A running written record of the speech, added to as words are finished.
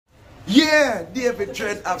Yeah, David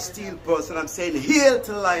Dread of Steel Pulse, and I'm saying hail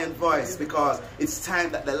to the lion voice, because it's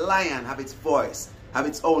time that the lion have its voice, have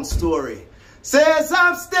its own story. Says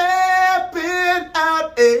I'm stepping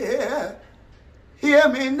out here, hear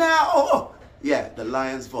me now. Oh, yeah, the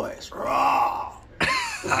lion's voice. Raw.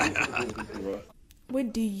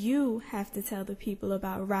 What do you have to tell the people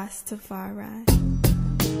about Ras Tafari?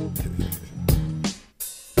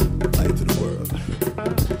 Light to the world.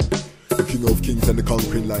 The king of kings and the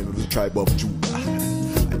conquering line of the tribe of Judah.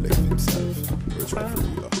 I left himself. Where's my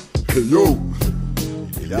ruler? Hey yo!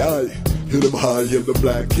 Yeah, hear them high, hear the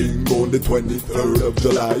black king on the 23rd of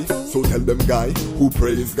July. So tell them guy who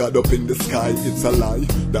praise God up in the sky, it's a lie.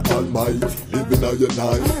 The Almighty living on your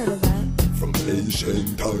night. From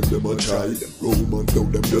ancient time them a try. Them Romans know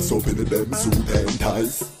them just open them suit and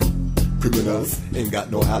ties. Criminals ain't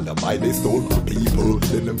got no alibi, they stole my people.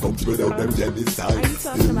 Then them come without them genocide. Are you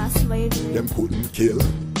talking about slavery? Them couldn't kill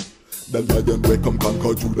the lion where come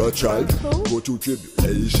conquer Judah tribe. Who? Go through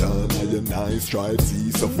tribulation, I and I strive,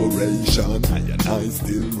 see sufferation, I and I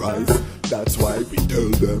still rise. That's why we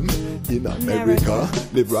tell them in America,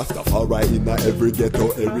 live Rastafari in every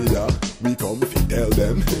ghetto area. We come if you tell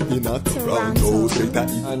them in a Toronto, straight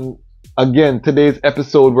at and again, today's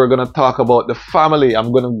episode, we're going to talk about the family.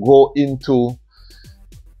 I'm going to go into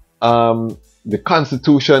the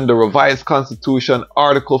Constitution, the revised Constitution,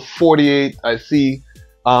 Article 48. I see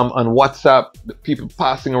on WhatsApp, the people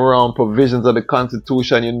passing around provisions of the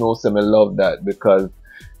Constitution. You know, some I love that, because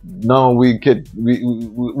now we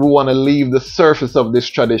want to leave the surface of this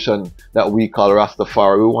tradition that we call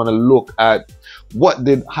Rastafari. We want to look at what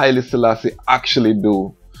did Haile Selassie actually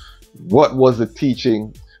do? What was the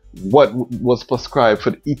teaching? What was prescribed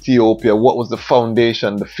for Ethiopia? What was the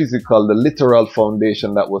foundation, the physical, the literal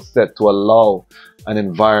foundation that was set to allow an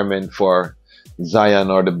environment for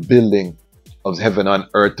Zion, or the building of heaven and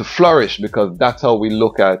earth, to flourish? Because that's how we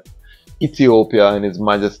look at Ethiopia and His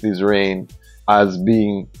Majesty's reign, as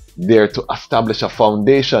being there to establish a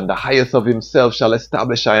foundation. The highest of himself shall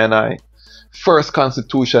establish I and I. First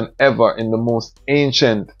constitution ever in the most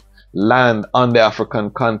ancient land on the African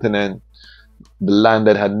continent, the land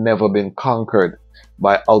that had never been conquered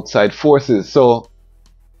by outside forces. So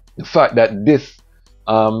the fact that this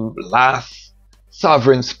last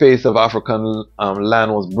sovereign space of African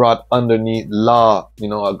land was brought underneath law, you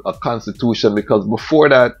know, a constitution, because before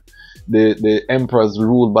that the emperors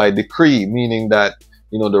ruled by decree, meaning that,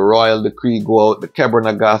 you know, the royal decree go out. The Kebra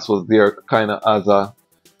Nagas was there kind of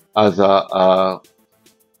as a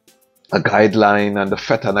guideline, and the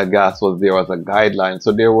Feta Nagas was there as a guideline.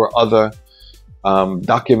 So there were other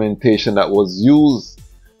documentation that was used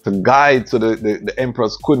to guide, so the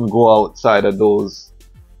emperors couldn't go outside of those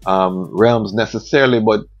realms necessarily.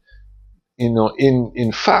 But, you know,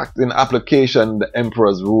 in fact, in application, the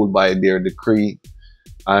emperors ruled by their decree,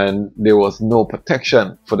 and there was no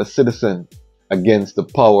protection for the citizen against the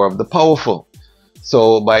power of the powerful.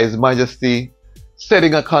 So by His Majesty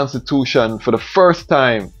setting a constitution for the first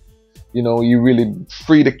time, you know, you really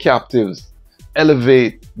free the captives,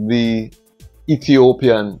 elevate the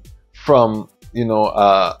Ethiopian from, you know,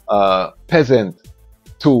 a peasant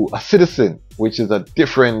to a citizen, which is a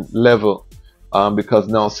different level, because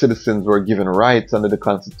now citizens were given rights under the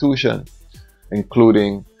Constitution,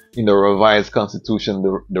 including, in the revised Constitution,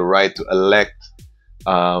 the right to elect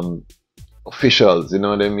officials, you know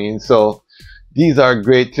what I mean? So these are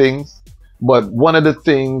great things. But one of the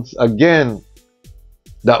things, again,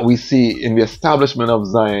 that we see in the establishment of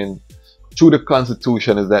Zion through the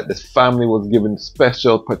Constitution is that the family was given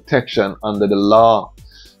special protection under the law.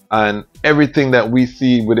 And everything that we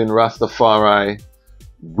see within Rastafari,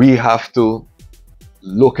 we have to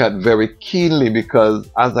look at very keenly, because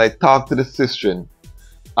as I talk to the sister,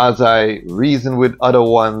 as I reason with other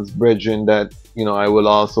ones, brethren, that, you know, I will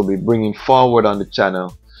also be bringing forward on the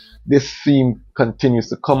channel, this theme continues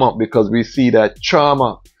to come up, because we see that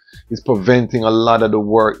trauma is preventing a lot of the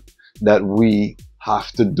work that we have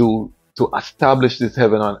to do to establish this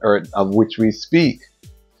heaven on earth of which we speak.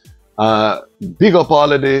 Big up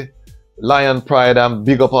all of the Lion Pride, and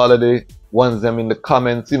big up all of the ones them in the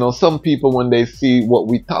comments. You know, some people, when they see what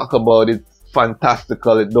we talk about, it's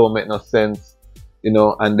fantastical, it don't make no sense, you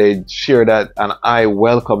know, and they share that, and I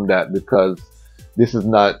welcome that, because this is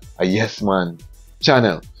not a yes man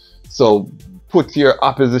channel. So put your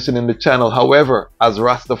opposition in the channel. However, as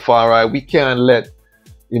Rastafari, we can't let,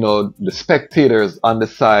 you know, the spectators on the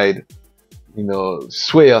side, you know,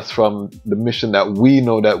 sway us from the mission that we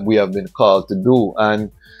know that we have been called to do.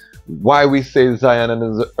 And why we say Zion and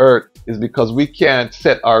the earth is because we can't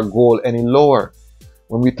set our goal any lower.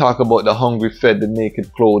 When we talk about the hungry fed, the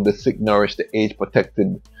naked clothed, the sick nourished, the aged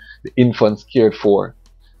protected, the infants cared for,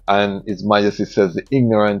 and His Majesty says the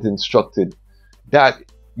ignorant instructed, that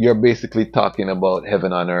you're basically talking about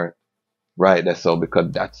heaven on earth, right? That's so,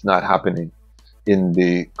 because that's not happening in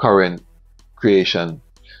the current creation,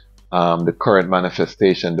 the current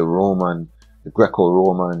manifestation, the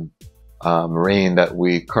Greco-Roman reign that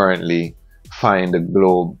we currently find the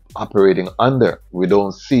globe operating under. We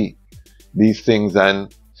don't see these things,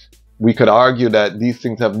 and we could argue that these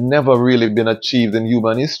things have never really been achieved in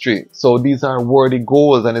human history. So these are worthy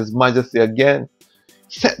goals, and His Majesty again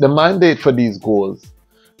set the mandate for these goals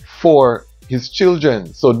for His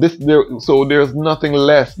children. So there's nothing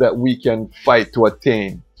less that we can fight to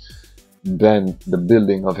attain than the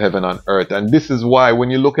building of heaven on earth. And this is why,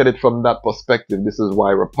 when you look at it from that perspective, this is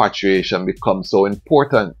why repatriation becomes so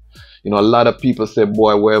important. You know, a lot of people say,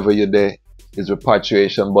 boy, wherever you're there is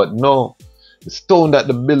repatriation. But no, the stone that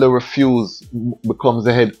the builder refused becomes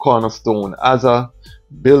the head cornerstone. As a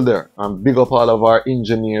builder, and big up all of our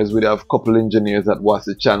engineers. We have a couple engineers that watch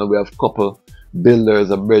the channel. We have a couple builders.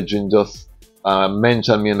 A brethren just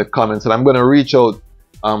mentioned me in the comments, and I'm going to reach out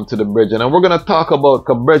to the brethren, and we're going to talk about,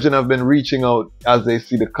 because brethren have been reaching out as they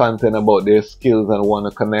see the content about their skills and want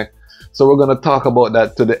to connect. So we're going to talk about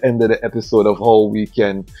that to the end of the episode, of how we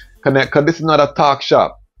can connect, because this is not a talk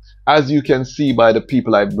shop. As you can see by the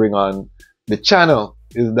people I bring on the channel,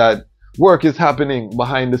 is that work is happening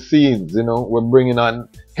behind the scenes. You know, we're bringing on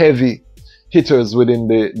heavy hitters within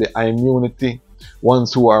the immunity,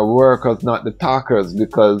 ones who are workers, not the talkers,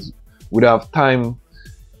 because we don't have time,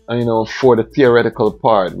 you know, for the theoretical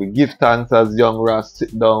part. We give thanks as young Ras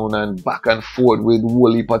sit down and back and forth with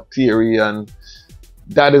whole heap of theory, and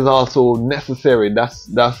that is also necessary. That's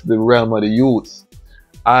the realm of the youths.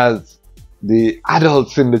 As the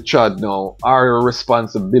adults in the trad now, our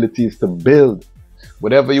responsibility is to build.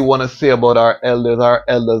 Whatever you want to say about our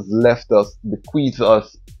elders left us, bequeathed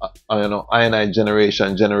us, you know, I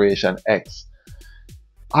generation, Generation X.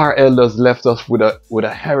 Our elders left us with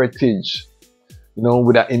a heritage, you know,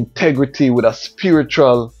 with an integrity, with a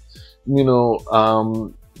spiritual, you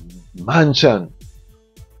know, mansion.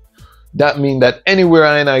 That means that anywhere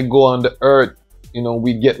I go on the earth, you know,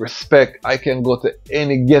 we get respect. I can go to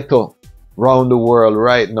any ghetto around the world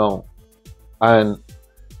right now, and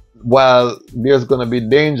while there's gonna be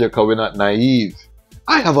danger because we're not naive,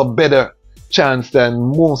 I have a better chance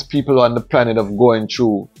than most people on the planet of going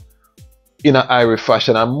through in an Irish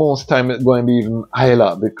fashion, and most time it's going to be even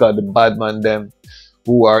Haile, because the bad man them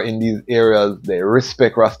who are in these areas, they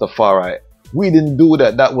respect Rastafari. We didn't do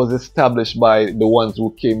that. That was established by the ones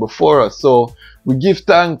who came before us. So we give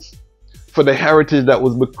thanks for the heritage that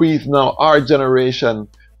was bequeathed. Now our generation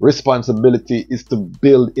responsibility is to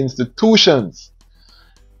build institutions.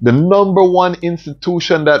 The number one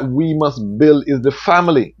institution that we must build is the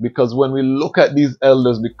family, because when we look at these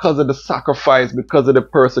elders, because of the sacrifice, because of the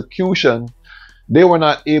persecution, they were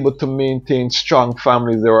not able to maintain strong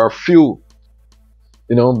families. There are few,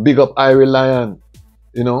 you know, big up Irie Lion,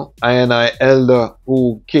 you know, I elder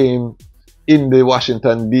who came in the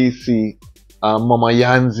Washington DC, Mama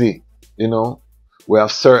Yanzi, you know. We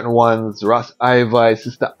have certain ones, Ras Ivy,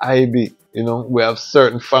 Sister Ivy, you know. We have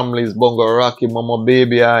certain families, Bongo Rocky, Mama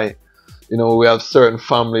Baby I, you know. We have certain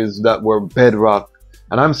families that were bedrock.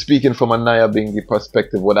 And I'm speaking from a Nyabingi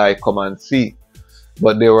perspective, what I come and see.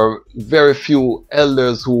 But there were very few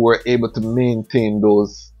elders who were able to maintain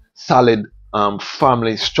those solid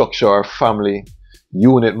family structure or family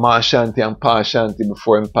unit, Ma Shanti and Pa Shanti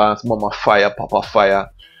before him pass, Mama Fire, Papa Fire.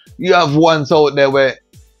 You have ones out there where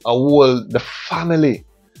the family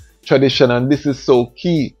tradition, and this is so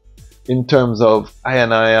key in terms of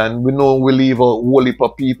and we know we leave a whole heap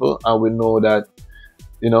of people, and we know that,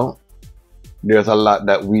 you know, there's a lot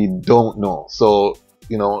that we don't know. So,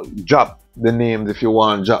 you know, drop the names if you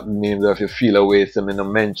want, drop the names, or if you feel away, so me no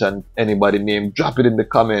mention anybody name, drop it in the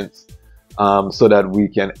comments, so that we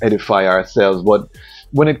can edify ourselves. But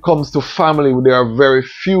when it comes to family, there are very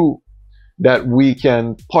few that we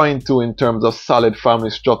can point to in terms of solid family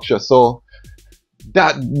structure. So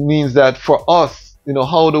that means that for us, you know,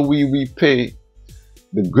 how do we repay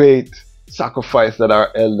the great sacrifice that our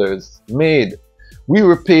elders made? We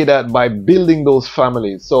repay that by building those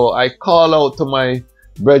families. So I call out to my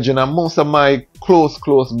brethren, and most of my close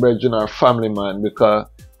brethren are family man, because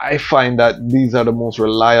I find that these are the most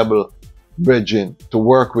reliable brethren to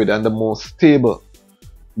work with and the most stable.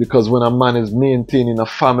 Because when a man is maintaining a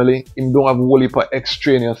family, he don't have a whole heap of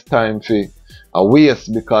extraneous time for a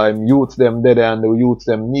waste, because youths them dead and the youths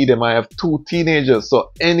them need them. I have 2 teenagers,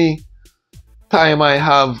 so any time I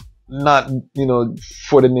have not, you know,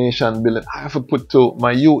 for the nation building, I have to put to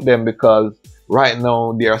my youth them, because right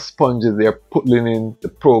now they are sponges. They are putting in the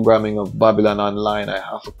programming of Babylon Online. I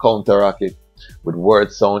have to counteract it with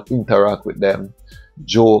word sound, interact with them,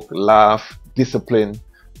 joke, laugh, discipline.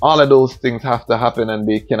 All of those things have to happen, and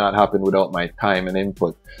they cannot happen without my time and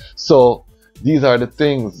input. So these are the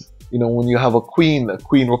things, you know, when you have a queen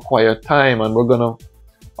requires time, and we're gonna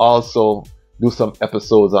also do some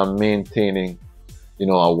episodes on maintaining, you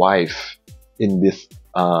know, a wife in this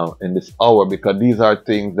hour, because these are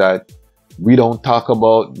things that we don't talk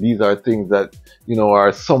about. These are things that, you know,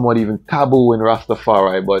 are somewhat even taboo in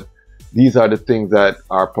Rastafari, but these are the things that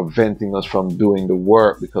are preventing us from doing the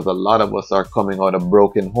work, because a lot of us are coming out of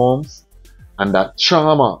broken homes, and that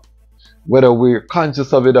trauma, whether we're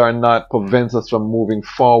conscious of it or not, prevents us from moving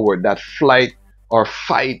forward. That flight or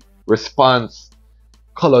fight response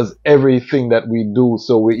colors everything that we do.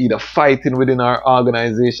 So we're either fighting within our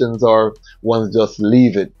organizations, or ones just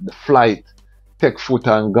leave it. The flight, take foot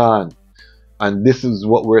and gone. And this is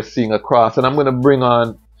what we're seeing across. And I'm going to bring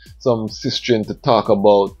on some sistren to talk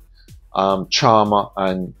about trauma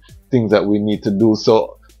and things that we need to do.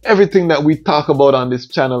 So everything that we talk about on this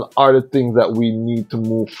channel are the things that we need to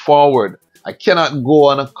move forward. I cannot go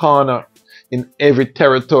on a corner in every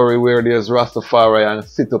territory where there's Rastafari and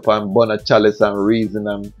sit up and burn a chalice and reason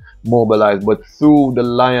and mobilize. But through the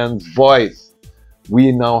lion's voice,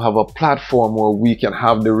 we now have a platform where we can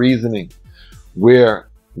have the reasoning, where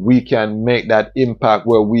we can make that impact,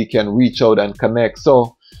 where we can reach out and connect.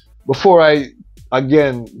 So before I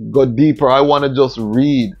again go deeper, I want to just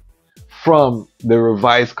read from the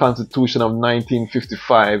revised constitution of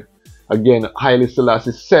 1955. Again, Haile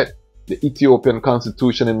Selassie set the Ethiopian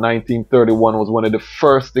Constitution in 1931. Was one of the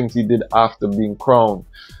first things he did after being crowned.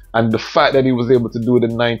 And the fact that he was able to do it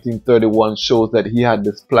in 1931 shows that he had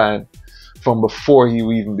this plan from before he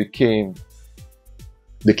even became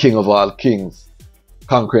the king of all kings,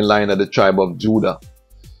 conquering Lion of the tribe of Judah.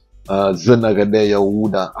 Zenagade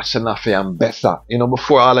Yehuda, Ashanafe and Bessa. You know,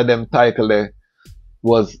 before all of them titles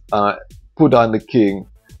was put on the king,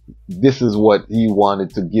 this is what he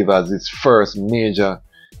wanted to give as his first major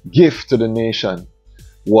gift to the nation,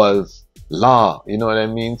 was law. You know what I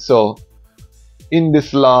mean? So in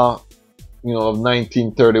this law, you know, of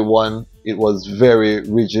 1931, it was very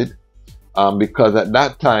rigid, because at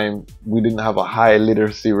that time we didn't have a high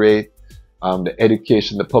literacy rate.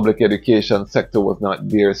 The public education sector was not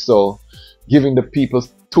there. So giving the people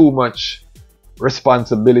too much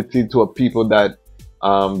responsibility to a people that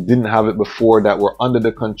didn't have it before, that were under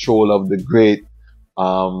the control of the great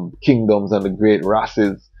kingdoms and the great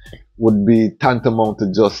races, would be tantamount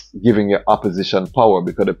to just giving your opposition power,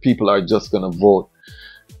 because the people are just going to vote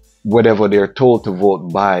whatever they're told to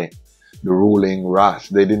vote by the ruling Ras.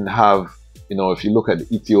 They didn't have, you know, if you look at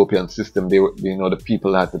the Ethiopian system, they were, you know, the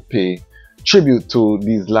people had to pay tribute to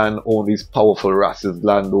these landowners, these powerful Rases.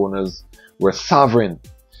 Landowners were sovereign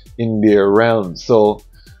in their realm. So,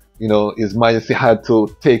 you know, His Majesty had to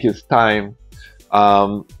take his time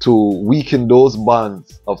to weaken those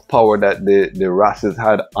bonds of power that the Rases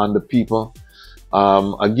had on the people.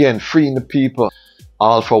 Again, freeing the people,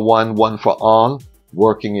 all for one, one for all.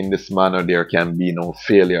 Working in this manner, there can be no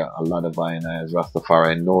failure. A lot of I and I as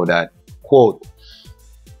Rastafari know that quote.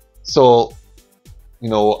 So, you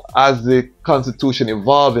know, as the Constitution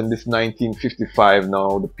evolved in this 1955,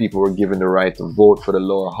 now the people were given the right to vote for the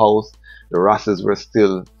lower house. The Rases were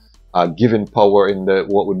still given power in the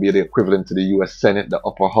what would be the equivalent to the U.S. Senate, the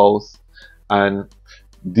upper house, and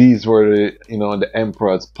these were the, you know, the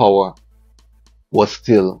emperor's power was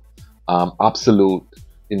still absolute,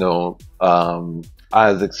 you know,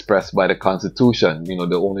 as expressed by the Constitution. You know,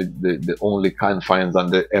 the only confines on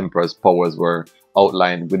the emperor's powers were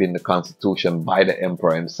outlined within the Constitution by the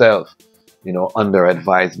emperor himself, you know, under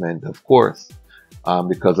advisement, of course,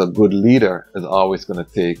 because a good leader is always going to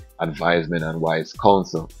take advisement and wise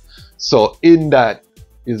counsel. So in that,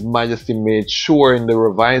 His Majesty made sure in the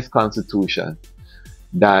revised Constitution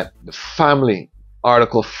that the family,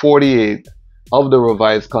 Article 48 of the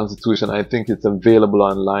revised Constitution, I think it's available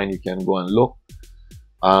online, you can go and look,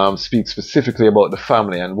 speaks specifically about the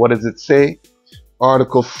family. And what does it say?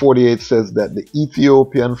 Article 48 says that the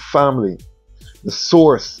Ethiopian family, the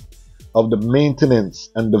source of the maintenance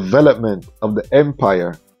and development of the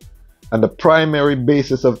empire, and the primary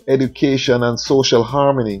basis of education and social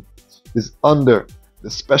harmony, is under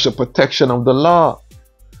the special protection of the law.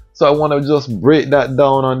 So I want to just break that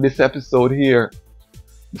down on this episode here.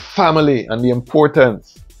 The family and the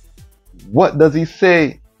importance. What does he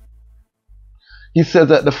say? He says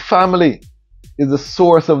that the family is the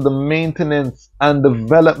source of the maintenance and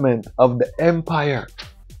development of the empire.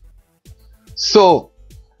 So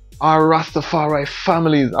our Rastafari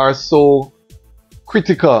families are so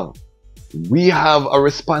critical. We have a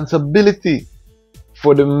responsibility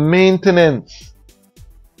for the maintenance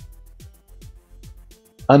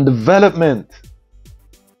and development.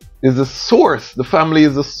 Is the source. The family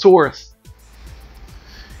is the source.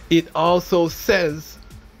 It also says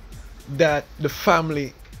that the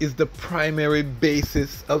family is the primary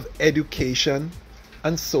basis of education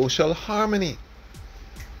and social harmony.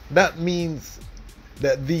 That means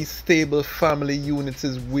that these stable family units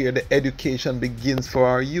is where the education begins for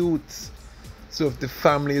our youths. So if the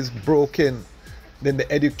family is broken, then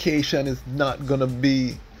the education is not gonna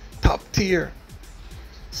be top tier.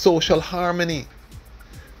 Social harmony,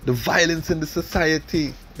 the violence in the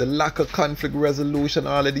society, the lack of conflict resolution,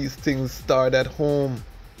 all of these things start at home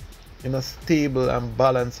in a stable and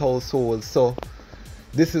balanced household. So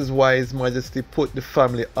this is why His Majesty put the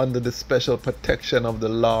family under the special protection of the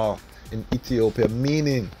law in Ethiopia,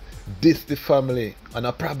 meaning this the family and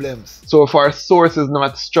our problems. So if our source is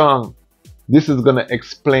not strong, this is going to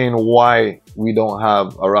explain why we don't have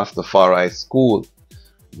a Rastafari school,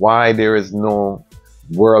 why there is no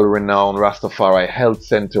world-renowned Rastafari health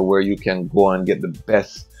center where you can go and get the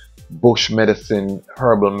best bush medicine,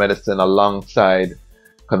 herbal medicine alongside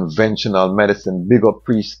conventional medicine. Big up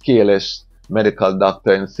Priest Kalish, medical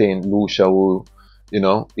doctor in St. Lucia, who, you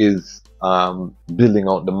know, is building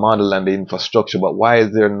out the model and the infrastructure. But why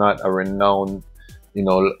is there not a renowned, you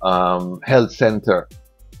know, health center,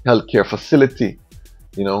 healthcare facility,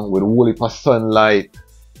 you know, with woolly sunlight,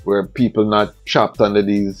 where people not trapped under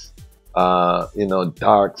these you know,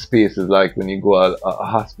 dark spaces like when you go to a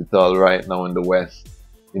hospital right now in the West?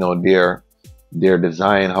 You know, their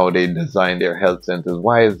design, how they design their health centers.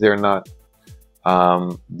 Why is there not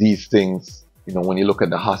these things? You know, when you look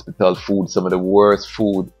at the hospital food, some of the worst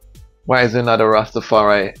food, why is there not a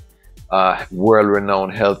Rastafari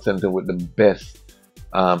world-renowned health center with the best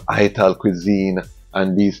Ital cuisine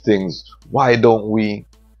and these things? Why don't we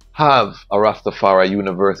have a Rastafari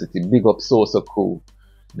university? Big up Sosa crew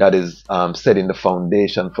that is setting the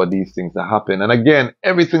foundation for these things to happen. And again,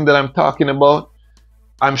 everything that I'm talking about,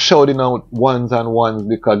 I'm shouting out ones and ones,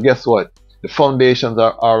 because guess what? The foundations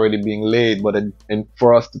are already being laid, but and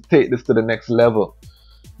for us to take this to the next level,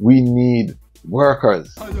 we need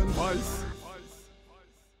workers.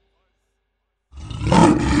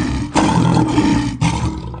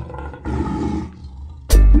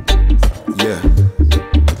 Yeah,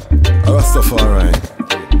 Rastafari,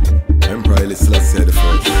 Emperor Haile Selassie the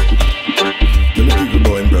first. Tell the people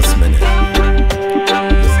about Empress Mene.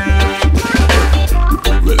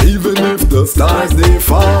 Well, even if the stars they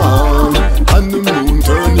fall and the moon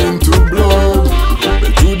turn into blood,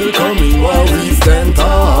 but to the coming war we stand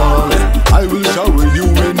tall. I will shower you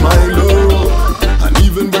with my love. And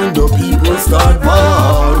even when the people start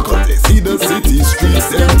ball, cause they see the city streets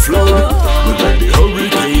them flood, but when the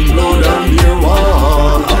hurricane blow down their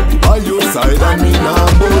wall, I'll be by your side and me now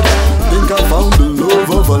both. Think I found the love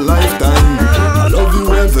of a lifetime. I love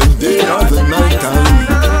you every day or the night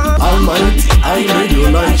time. Almighty, I made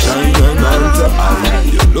your light shine, and unto I,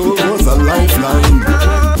 your love was a lifeline.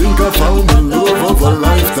 Think I found the love of a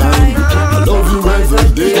lifetime. I love you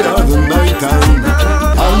every day or the night time.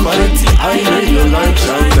 Almighty, I made your light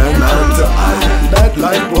shine, and unto I, that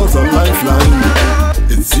light was a lifeline.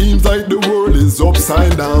 It seems like the world is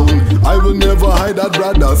upside down. I will never hide, I'd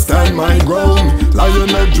rather stand my ground.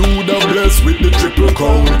 Lion of Judah blessed with the triple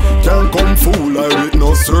crown. Can't come fool I with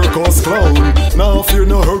no circus clown. Now fear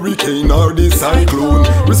no hurricane or the cyclone.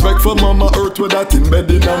 Respect for Mama Earth with that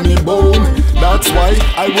embedded on me bone. That's why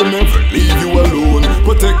I will never leave you alone.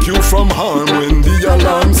 Protect you from harm when the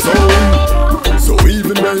alarm sound. So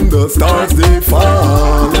even when the stars they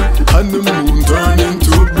fall and the moon turn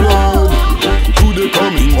into blood, to the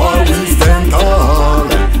coming war we stand tall.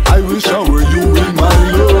 I will shower you with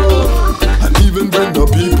my love. And even when the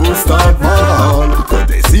people start ball, but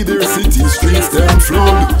they see their city streets them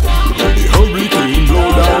flood, when the hurricane blow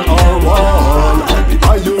down our wall, I'll be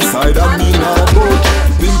by your side and me not budge.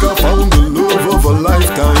 Think I found the love of a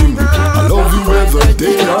lifetime. I love you every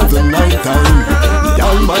day or the night time. The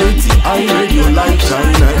Almighty, I made your light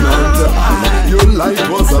shine, and unto I, your light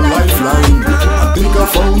was a lifeline. I think I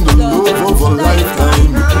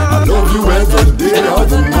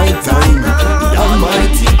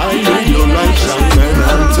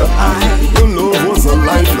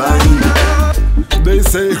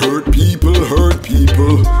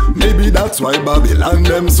That's why Babylon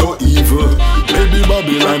them so evil. Baby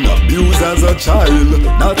Babylon abused as a child.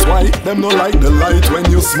 That's why them no like the light when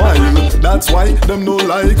you smile. That's why them no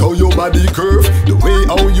like how your body curve. The way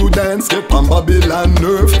how you dance get on Babylon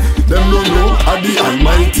nerve. Them don't know how the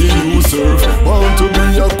Almighty you serve. Want to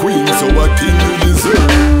be a queen, so a king you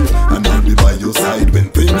deserve. And I'll be by your side when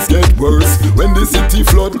things get worse. When the city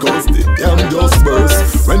flood cause the dam just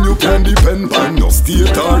burst. When you can depend on no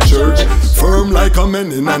state or church. Firm like a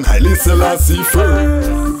man in an Haile Selassie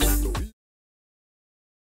firm.